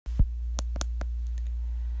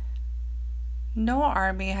No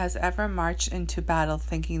army has ever marched into battle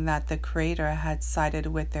thinking that the Creator had sided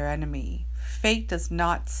with their enemy. Fate does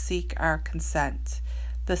not seek our consent.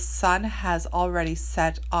 The sun has already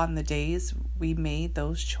set on the days we made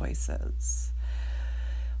those choices.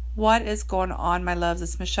 What is going on, my loves?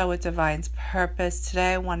 It's Michelle with Divine's Purpose.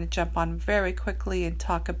 Today I want to jump on very quickly and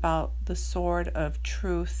talk about the sword of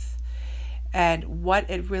truth and what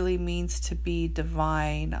it really means to be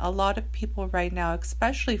divine. A lot of people right now,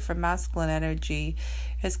 especially for masculine energy,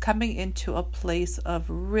 is coming into a place of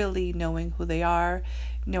really knowing who they are,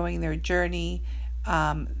 knowing their journey,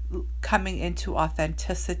 coming into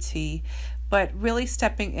authenticity, but really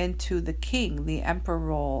stepping into the king, the emperor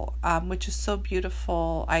role, which is so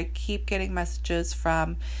beautiful. I keep getting messages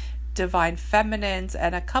from divine feminines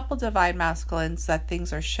and a couple divine masculines that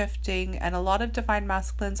things are shifting, and a lot of divine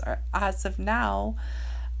masculines are, as of now,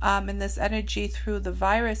 in this energy through the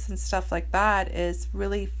virus and stuff like that, is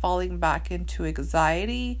really falling back into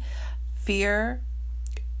anxiety, fear,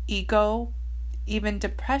 ego, even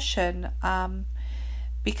depression,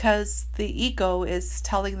 because the ego is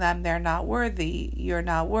telling them they're not worthy, you're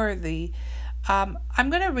not worthy. I'm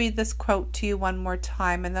going to read this quote to you one more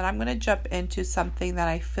time, and then I'm going to jump into something that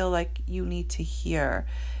I feel like you need to hear.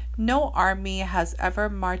 No army has ever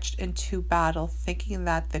marched into battle thinking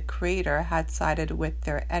that the Creator had sided with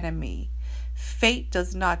their enemy. Fate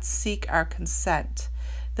does not seek our consent.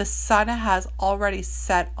 The sun has already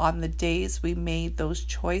set on the days we made those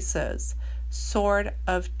choices. Sword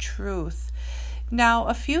of truth. Now,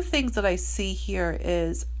 a few things that I see here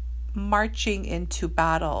is marching into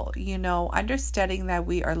battle, understanding that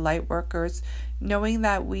we are light workers, knowing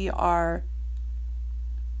that we are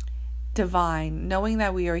divine, knowing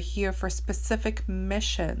that we are here for specific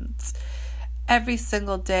missions. Every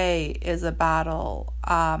single day is a battle,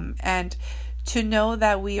 and to know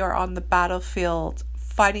that we are on the battlefield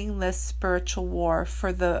fighting this spiritual war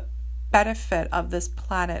for the benefit of this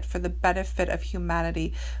planet, for the benefit of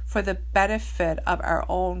humanity, for the benefit of our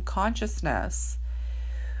own consciousness.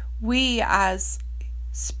 We as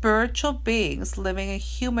spiritual beings living a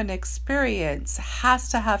human experience has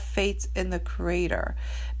to have faith in the Creator,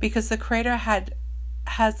 because the Creator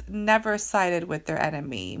has never sided with their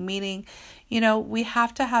enemy, meaning, we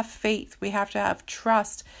have to have faith, we have to have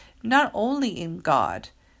trust, not only in God,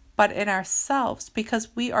 but in ourselves, because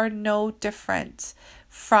we are no different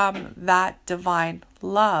from that divine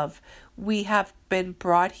love. We have been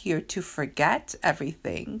brought here to forget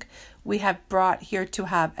everything. We have brought here to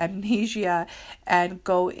have amnesia and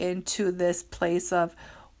go into this place of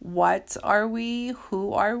what are we?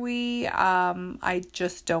 Who are we? I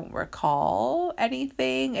just don't recall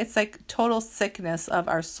anything. It's like total sickness of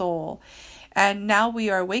our soul. And now we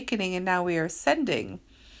are awakening, and now we are ascending.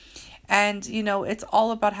 And, it's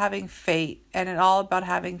all about having faith, and it's all about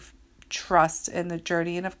having trust in the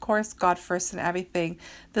journey, and of course God first in everything.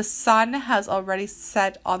 The sun has already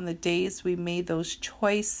set on the days we made those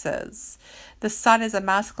choices. The sun is a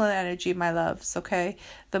masculine energy, my loves, okay?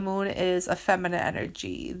 The moon is a feminine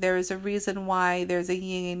energy. There is a reason why there's a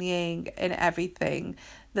yin and yang in everything.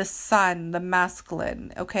 The sun, the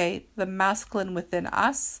masculine, okay? The masculine within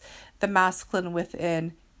us, the masculine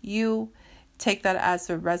within you. Take that as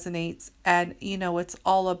it resonates, and it's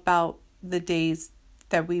all about the days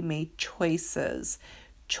that we made choices.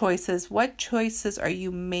 What choices are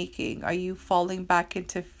you making? Are you falling back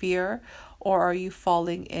into fear, or are you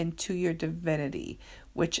falling into your divinity,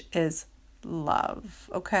 which is love?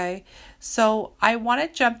 Okay, so I want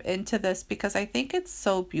to jump into this because I think it's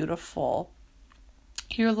so beautiful.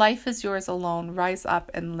 Your life is yours alone. Rise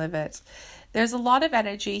up and live it. There's a lot of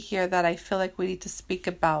energy here that I feel like we need to speak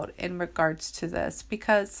about in regards to this,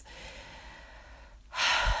 because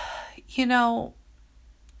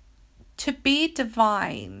to be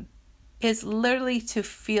divine is literally to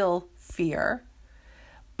feel fear,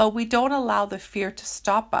 but we don't allow the fear to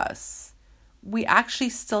stop us. We actually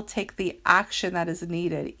still take the action that is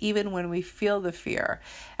needed, even when we feel the fear.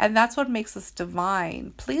 And that's what makes us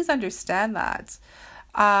divine. Please understand that.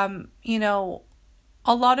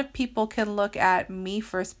 A lot of people can look at me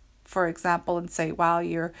for example, and say, wow,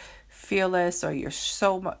 you're fearless, or you're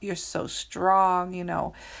so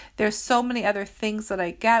strong. There's so many other things that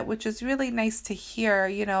I get, which is really nice to hear,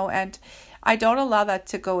 and I don't allow that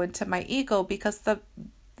to go into my ego, because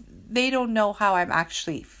they don't know how I'm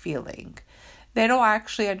actually feeling. They don't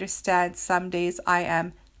actually understand some days I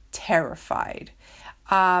am terrified.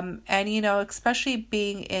 And, especially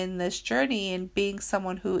being in this journey and being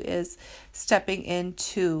someone who is stepping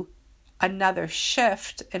into another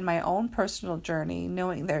shift in my own personal journey,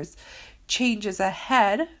 knowing there's changes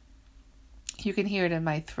ahead, You can hear it in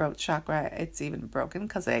my throat chakra. It's even broken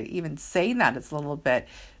because I even saying that it's a little bit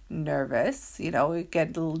nervous, it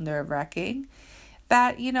get a little nerve-wracking.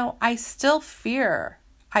 That, I still fear.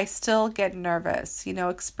 I still get nervous,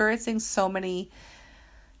 experiencing so many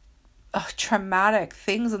traumatic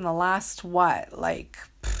things in the last,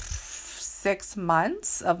 6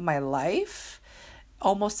 months of my life.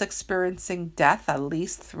 Almost experiencing death at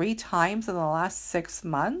least 3 times in the last 6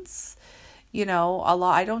 months. A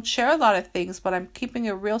lot. I don't share a lot of things, but I'm keeping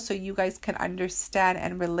it real so you guys can understand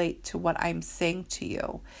and relate to what I'm saying to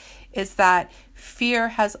you. Is that fear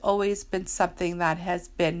has always been something that has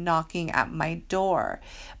been knocking at my door.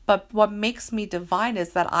 But what makes me divine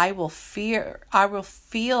is that I will feel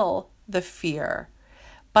the fear,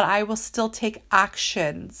 but I will still take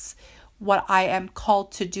actions, what I am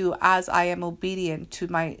called to do as I am obedient to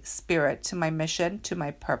my spirit, to my mission, to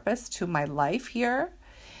my purpose, to my life here.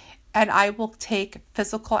 And I will take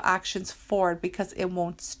physical actions forward because it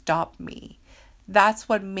won't stop me. That's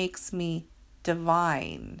what makes me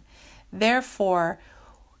divine. Therefore,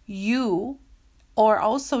 you are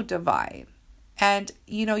also divine. And,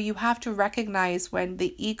 you have to recognize when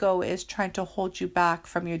the ego is trying to hold you back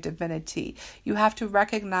from your divinity. You have to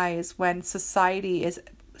recognize when society is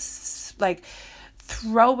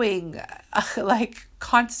throwing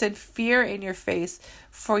constant fear in your face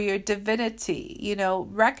for your divinity.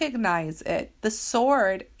 Recognize it. The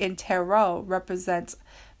sword in tarot represents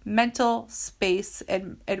mental space,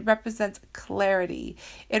 and it represents clarity.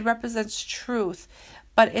 It represents truth,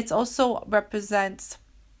 but it also represents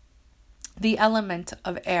the element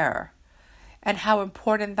of air and how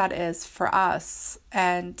important that is for us.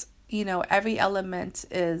 And, every element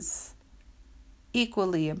is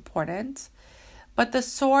equally important. But the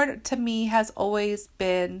sword to me has always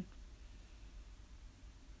been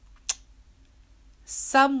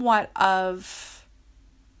somewhat of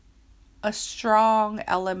a strong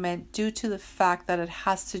element due to the fact that it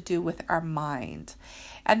has to do with our mind.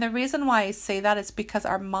 And the reason why I say that is because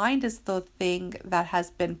our mind is the thing that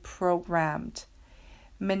has been programmed,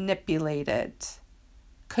 manipulated,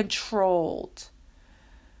 controlled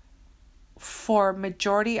for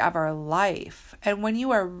majority of our life. And when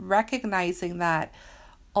you are recognizing that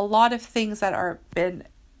a lot of things that are been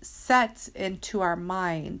set into our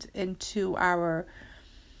mind, into our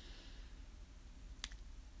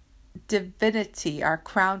divinity, our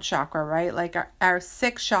crown chakra, right? Like our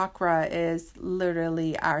sixth chakra is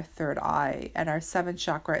literally our third eye, and our seventh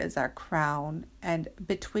chakra is our crown, and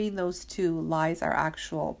between those two lies our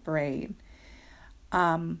actual brain.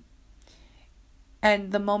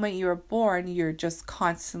 And the moment you're born, you're just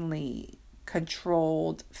constantly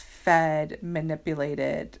controlled, fed,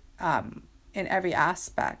 manipulated, in every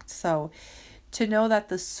aspect. So to know that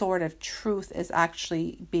the sword of truth is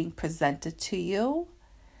actually being presented to you,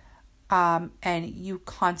 and you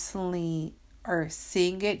constantly are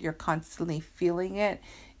seeing it, you're constantly feeling it,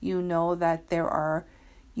 you know that there are,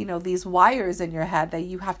 these wires in your head that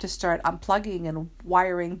you have to start unplugging and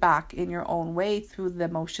wiring back in your own way through the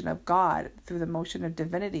motion of God, through the motion of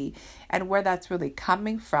divinity. And where that's really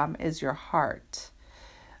coming from is your heart.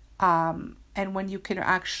 And when you can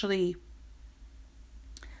actually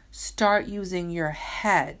start using your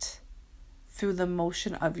head through the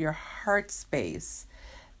motion of your heart space,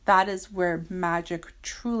 that is where magic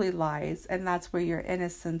truly lies, and that's where your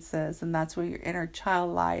innocence is, and that's where your inner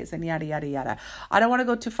child lies, and yada, yada, yada. I don't want to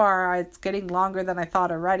go too far. It's getting longer than I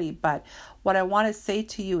thought already, but what I want to say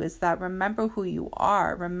to you is that remember who you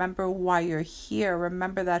are. Remember why you're here.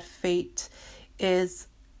 Remember that fate is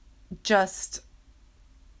just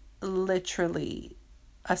literally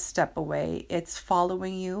a step away. It's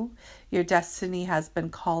following you. Your destiny has been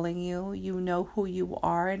calling you. You know who you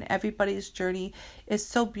are, and everybody's journey is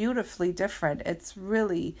so beautifully different. It's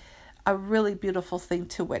really a really beautiful thing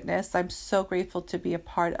to witness. I'm so grateful to be a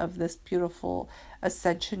part of this beautiful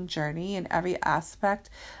ascension journey in every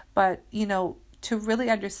aspect. But, to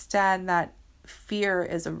really understand that fear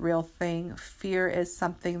is a real thing. Fear is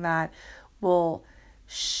something that will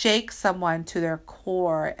shake someone to their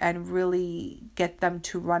core and really get them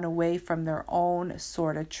to run away from their own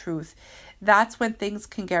sort of truth. That's when things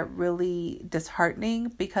can get really disheartening,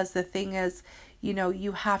 because the thing is,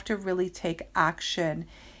 you have to really take action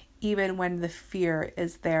even when the fear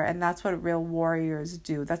is there. And that's what real warriors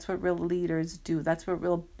do. That's what real leaders do. That's what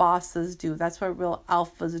real bosses do. That's what real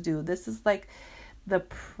alphas do. This is like the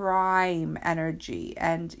prime energy.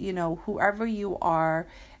 And, whoever you are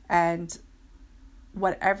and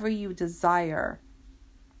whatever you desire,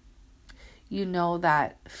 you know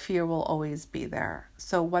that fear will always be there.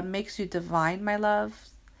 So what makes you divine, my love,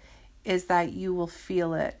 is that you will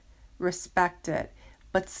feel it, respect it,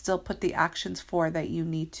 but still put the actions forward that you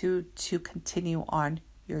need to continue on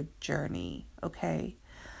your journey. Okay.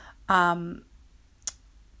 I'm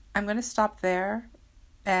going to stop there,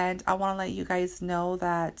 and I want to let you guys know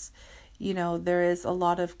that, there is a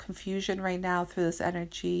lot of confusion right now through this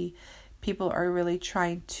energy. People are really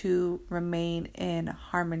trying to remain in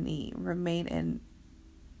harmony, remain in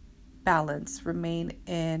balance, remain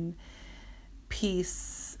in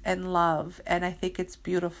peace and love. And I think it's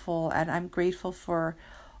beautiful. And I'm grateful for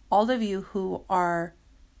all of you who are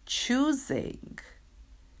choosing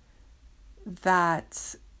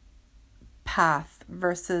that path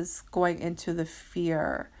versus going into the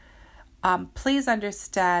fear. Please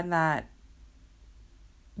understand that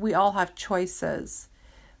we all have choices,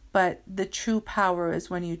 but the true power is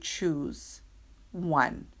when you choose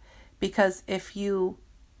one. Because if you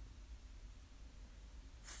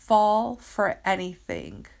fall for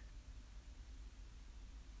anything,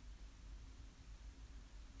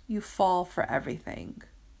 you fall for everything.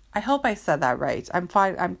 I hope I said that right. I'm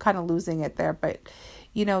fine. I'm kind of losing it there, but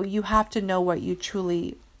you have to know what you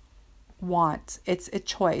truly want. It's a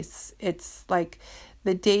choice. It's like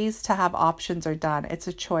the days to have options are done. It's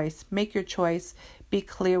a choice. Make your choice. Be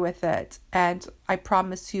clear with it. And I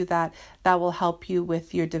promise you that will help you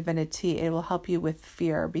with your divinity. It will help you with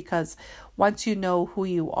fear, because once you know who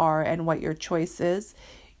you are and what your choice is,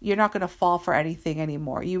 you're not going to fall for anything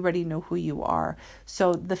anymore. You already know who you are.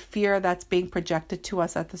 So the fear that's being projected to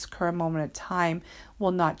us at this current moment of time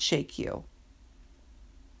will not shake you.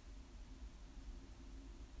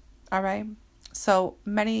 All right. So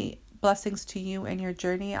many blessings to you in your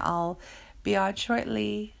journey. I'll be on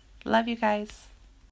shortly. Love you guys.